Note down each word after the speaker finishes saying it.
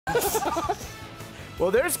Well,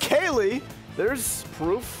 there's Kaylee. There's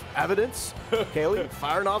proof, evidence. Kaylee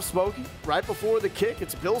firing off Smokey right before the kick.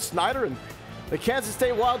 It's Bill Snyder and the Kansas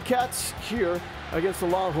State Wildcats here against the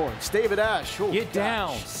Longhorns. David Ash. Oh, Get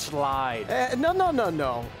down, slide.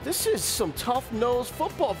 No. This is some tough-nosed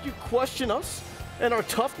football. If you question us and our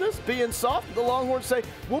toughness being soft, the Longhorns say,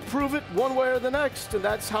 we'll prove it one way or the next, and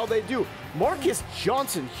that's how they do. Marcus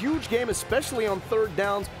Johnson, huge game, especially on third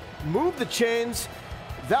downs. Move the chains.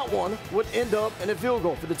 That one would end up in a field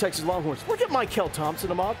goal for the Texas Longhorns. Look at Michael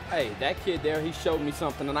Thompson, Ahmad. Hey, that kid there, he showed me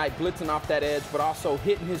something tonight, blitzing off that edge, but also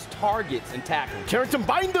hitting his targets and tackling. Carrington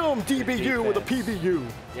Bindum, DBU with a PBU.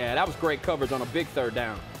 Yeah, that was great coverage on a big third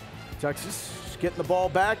down. Texas getting the ball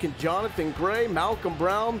back, and Jonathan Gray, Malcolm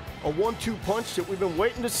Brown, a 1-2 punch that we've been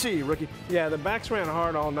waiting to see, Ricky. Yeah, the backs ran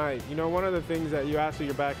hard all night. You know, one of the things that you ask of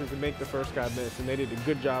your back is to make the first guy miss, and they did a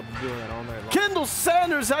good job of doing that all night long. Kendall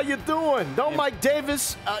Sanders, how you doing? No Mike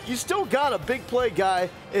Davis. You still got a big play guy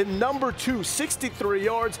in number 2, 63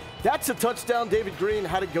 yards. That's a touchdown. David Green,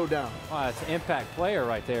 how'd it go down? Wow, it's an impact player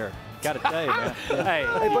right there. Got to tell you, man. Hey,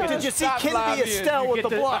 but did you see Kennedy Estelle with the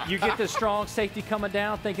block? You get the strong safety coming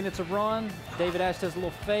down, thinking it's a run. David Ash does a little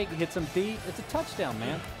fake, hits him deep. It's a touchdown,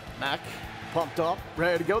 man. Mac pumped up,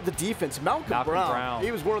 ready to go. The defense, Malcolm Brown.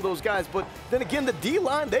 He was one of those guys. But then again, the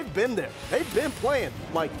D-line, they've been there. They've been playing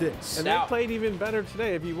like this. And they played even better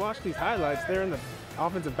today. If you watch these highlights, they're in the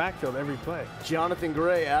offensive backfield every play. Jonathan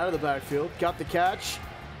Gray out of the backfield, got the catch.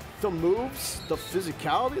 The moves, the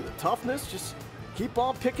physicality, the toughness, just keep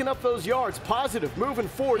on picking up those yards. Positive, moving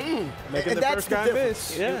forward. Making the first guy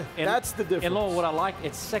miss. Yeah, that's the difference. And Lowell, what I like,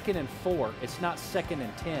 it's 2nd and 4. It's not 2nd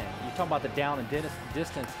and 10. You're talking about the down and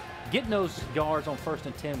distance. Getting those yards on 1st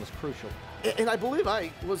and 10 was crucial. And I believe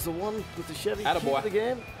I was the one with the Chevy key of the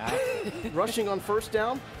game. Rushing on first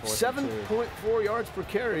down, 7.4 yards per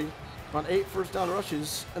carry on 8 first down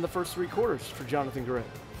rushes in the first 3 quarters for Jonathan Gray.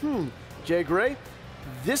 Jay Gray,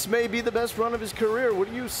 this may be the best run of his career. What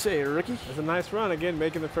do you say, Ricky? It's a nice run. Again,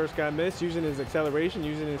 making the first guy miss, using his acceleration,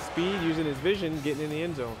 using his speed, using his vision, getting in the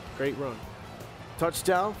end zone. Great run.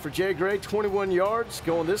 Touchdown for Jay Gray, 21 yards,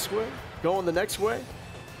 going this way, going the next way.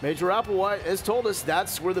 Major Applewhite has told us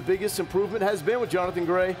that's where the biggest improvement has been with Jonathan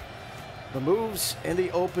Gray. The moves in the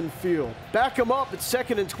open field. Back him up at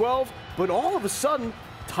 2nd and 12, but all of a sudden,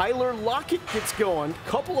 Tyler Lockett gets going.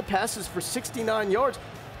 Couple of passes for 69 yards.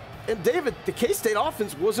 And David, the K-State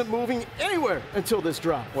offense wasn't moving anywhere until this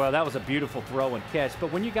drive. Well, that was a beautiful throw and catch.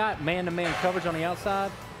 But when you got man-to-man coverage on the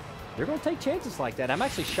outside, they're going to take chances like that. I'm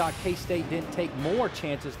actually shocked K-State didn't take more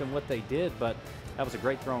chances than what they did, but that was a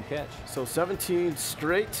great throw and catch. So 17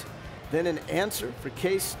 straight, then an answer for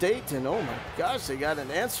K-State. And oh my gosh, they got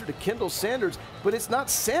an answer to Kendall Sanders. But it's not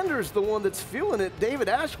Sanders the one that's feeling it. David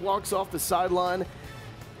Ash walks off the sideline.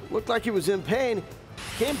 Looked like he was in pain.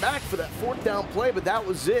 Came back for that 4th down play, but that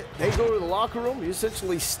was it. They go to the locker room. He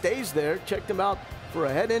essentially stays there. Checked him out for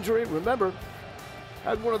a head injury. Remember,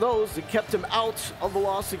 had one of those that kept him out of the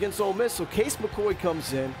loss against Ole Miss. So Case McCoy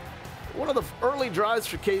comes in. One of the early drives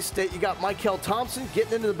for K-State, you got Michael Thompson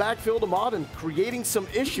getting into the backfield, Ahmad, and creating some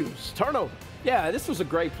issues. Turnover. Yeah, this was a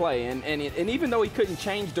great play, and even though he couldn't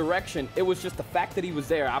change direction, it was just the fact that he was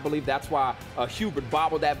there. I believe that's why Hubert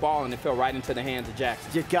bobbled that ball, and it fell right into the hands of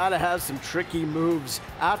Jackson. You got to have some tricky moves.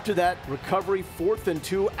 After that recovery, 4th and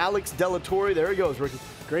 2, Alex Delatorre. There he goes, Ricky.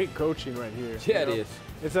 Great coaching right here. Yeah, it is.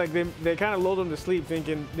 It's like they kind of lulled him to sleep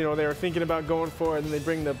thinking, you know, they were thinking about going for it, and then they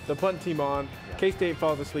bring the punt team on. Yeah. K-State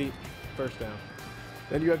falls asleep, 1st down.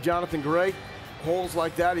 Then you have Jonathan Gray. Holes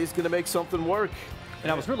like that, he's going to make something work.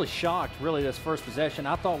 And I was really shocked, really, this first possession.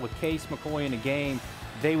 I thought with Case McCoy in the game,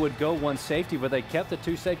 they would go 1 safety, but they kept the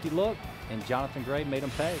 2 safety look, and Jonathan Gray made them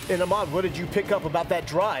pay. And Ahmad, what did you pick up about that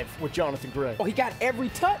drive with Jonathan Gray? Well, he got every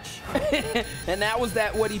touch. And that was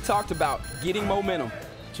what he talked about, getting momentum.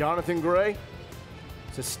 Jonathan Gray,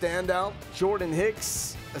 it's a standout. Jordan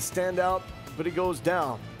Hicks, a standout, but he goes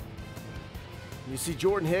down. You see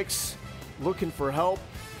Jordan Hicks looking for help.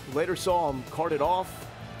 Later saw him carted off,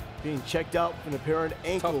 being checked out for an apparent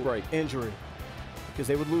ankle injury because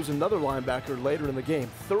they would lose another linebacker later in the game.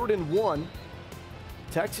 3rd and 1.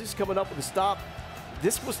 Texas coming up with a stop.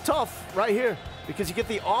 This was tough right here because you get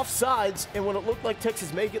the offsides, and when it looked like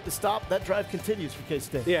Texas may get the stop, that drive continues for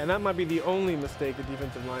K-State. Yeah, and that might be the only mistake the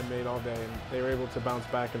defensive line made all day, and they were able to bounce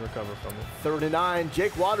back and recover from it. 3rd and 9.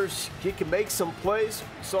 Jake Waters, he can make some plays.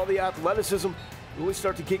 We saw the athleticism really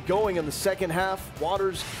start to get going in the second half.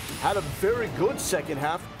 Waters had a very good second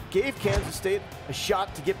half. Gave Kansas State a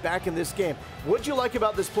shot to get back in this game. What'd you like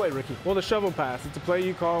about this play, Ricky? Well, the shovel pass. It's a play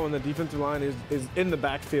you call when the defensive line is in the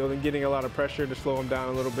backfield and getting a lot of pressure to slow them down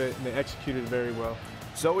a little bit, and they executed very well.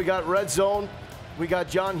 So we got red zone We got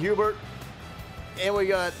John Hubert, and we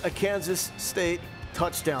got a Kansas State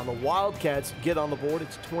touchdown. The Wildcats get on the board.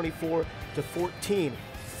 It's 24-14.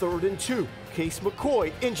 3rd and 2. Case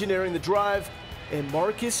McCoy engineering the drive, and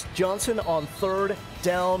Marcus Johnson on 3rd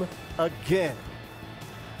down again.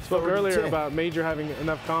 Spoke earlier about Major having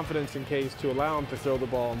enough confidence in Case to allow him to throw the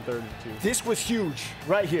ball on 3rd and 2. This was huge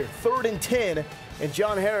right here. 3rd and 10, and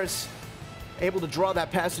John Harris able to draw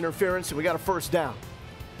that pass interference, and we got a 1st down.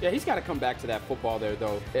 Yeah, he's got to come back to that football there,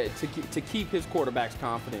 though, to keep his quarterback's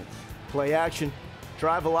confidence. Play action,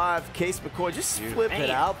 drive alive. Case McCoy just flip it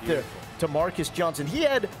out there to Marcus Johnson. He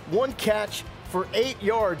had 1 catch for 8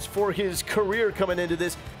 yards for his career coming into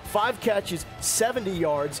this. 5 catches, 70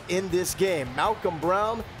 yards in this game. Malcolm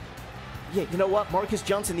Brown, yeah, you know what? Marcus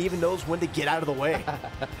Johnson even knows when to get out of the way.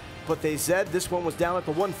 But they said this one was down at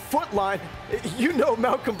the 1-foot line. You know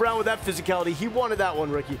Malcolm Brown with that physicality. He wanted that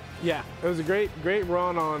one, Ricky. Yeah, it was a great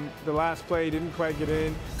run on the last play. Didn't quite get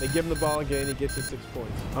in. They give him the ball again. He gets his 6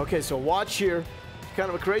 points. Okay, so watch here. Kind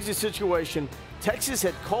of a crazy situation. Texas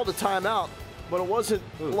had called a timeout, but it wasn't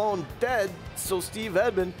blown dead. So Steve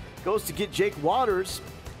Edmond goes to get Jake Waters,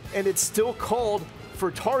 and it's still called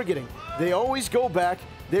for targeting. They always go back.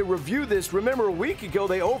 They review this. Remember, a week ago,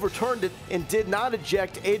 they overturned it and did not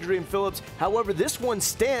eject Adrian Phillips. However, this one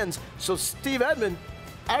stands, so Steve Edmond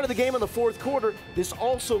out of the game in the 4th quarter. This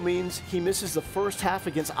also means he misses the first half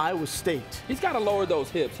against Iowa State. He's got to lower those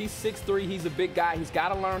hips. He's 6'3", he's a big guy. He's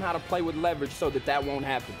got to learn how to play with leverage so that won't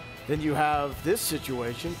happen. Then you have this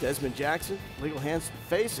situation. Desmond Jackson, legal hands to the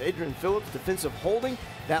face. Adrian Phillips, defensive holding.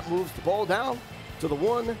 That moves the ball down to the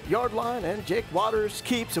 1-yard line, and Jake Waters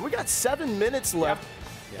keeps. And we got 7 minutes left. Yep.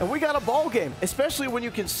 And we got a ball game, especially when you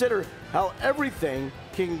consider how everything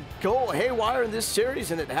can go haywire in this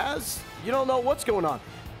series, and it has. You don't know what's going on.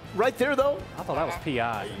 Right there, though. I thought that was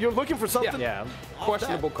PI. You're looking for something? Yeah.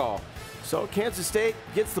 Questionable call. So Kansas State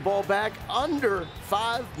gets the ball back under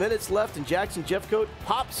 5 minutes left, and Jackson Jeffcoat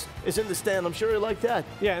Pops is in the stand. I'm sure he liked that.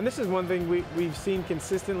 Yeah, and this is one thing we've seen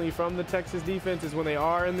consistently from the Texas defense is when they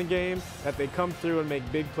are in the game, that they come through and make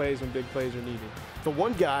big plays when big plays are needed. The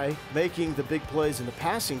one guy making the big plays in the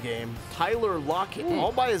passing game, Tyler Lockett,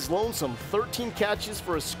 all by his lonesome, 13 catches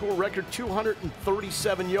for a school record,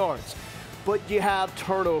 237 yards. But you have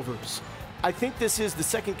turnovers. I think this is the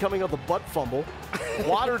second coming of the butt fumble.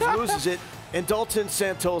 Waters loses it, and Dalton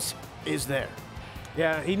Santos is there.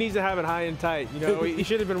 Yeah, he needs to have it high and tight. You know, he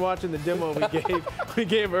should have been watching the demo we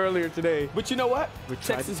gave earlier today. But you know what?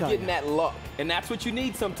 Texas getting that luck, and that's what you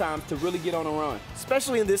need sometimes to really get on a run.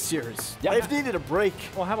 Especially in this series. Yeah. They've needed a break.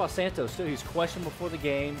 Well, how about Santos, too? He's questioned before the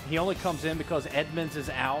game. He only comes in because Edmonds is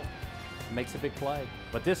out. Makes a big play.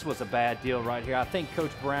 But this was a bad deal right here. I think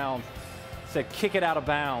Coach Brown said kick it out of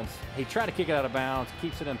bounds. He tried to kick it out of bounds,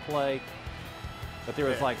 keeps it in play. But there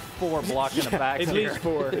was like 4 blocking the back. At least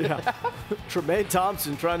 4. Yeah. Tremaine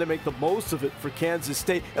Thompson trying to make the most of it for Kansas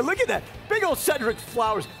State. And look at that. Big old Cedric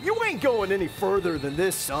Flowers. You ain't going any further than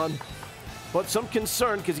this, son. But some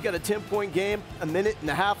concern because you got a 10-point game, 1.5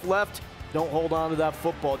 minutes left. Don't hold on to that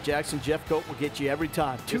football. Jackson Jeffcoat will get you every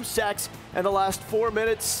time. 2 sacks in the last 4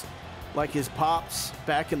 minutes, like his pops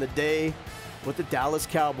back in the day with the Dallas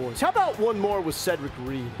Cowboys. How about one more with Cedric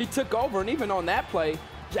Reed? He took over, and even on that play,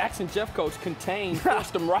 Jackson Jeffcoat contained,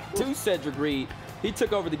 forced him right to Cedric Reed. He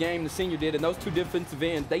took over the game, the senior did, and those 2 defensive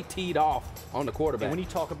ends, they teed off on the quarterback. And when you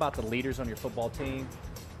talk about the leaders on your football team,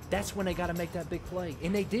 that's when they got to make that big play,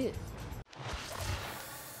 and they did.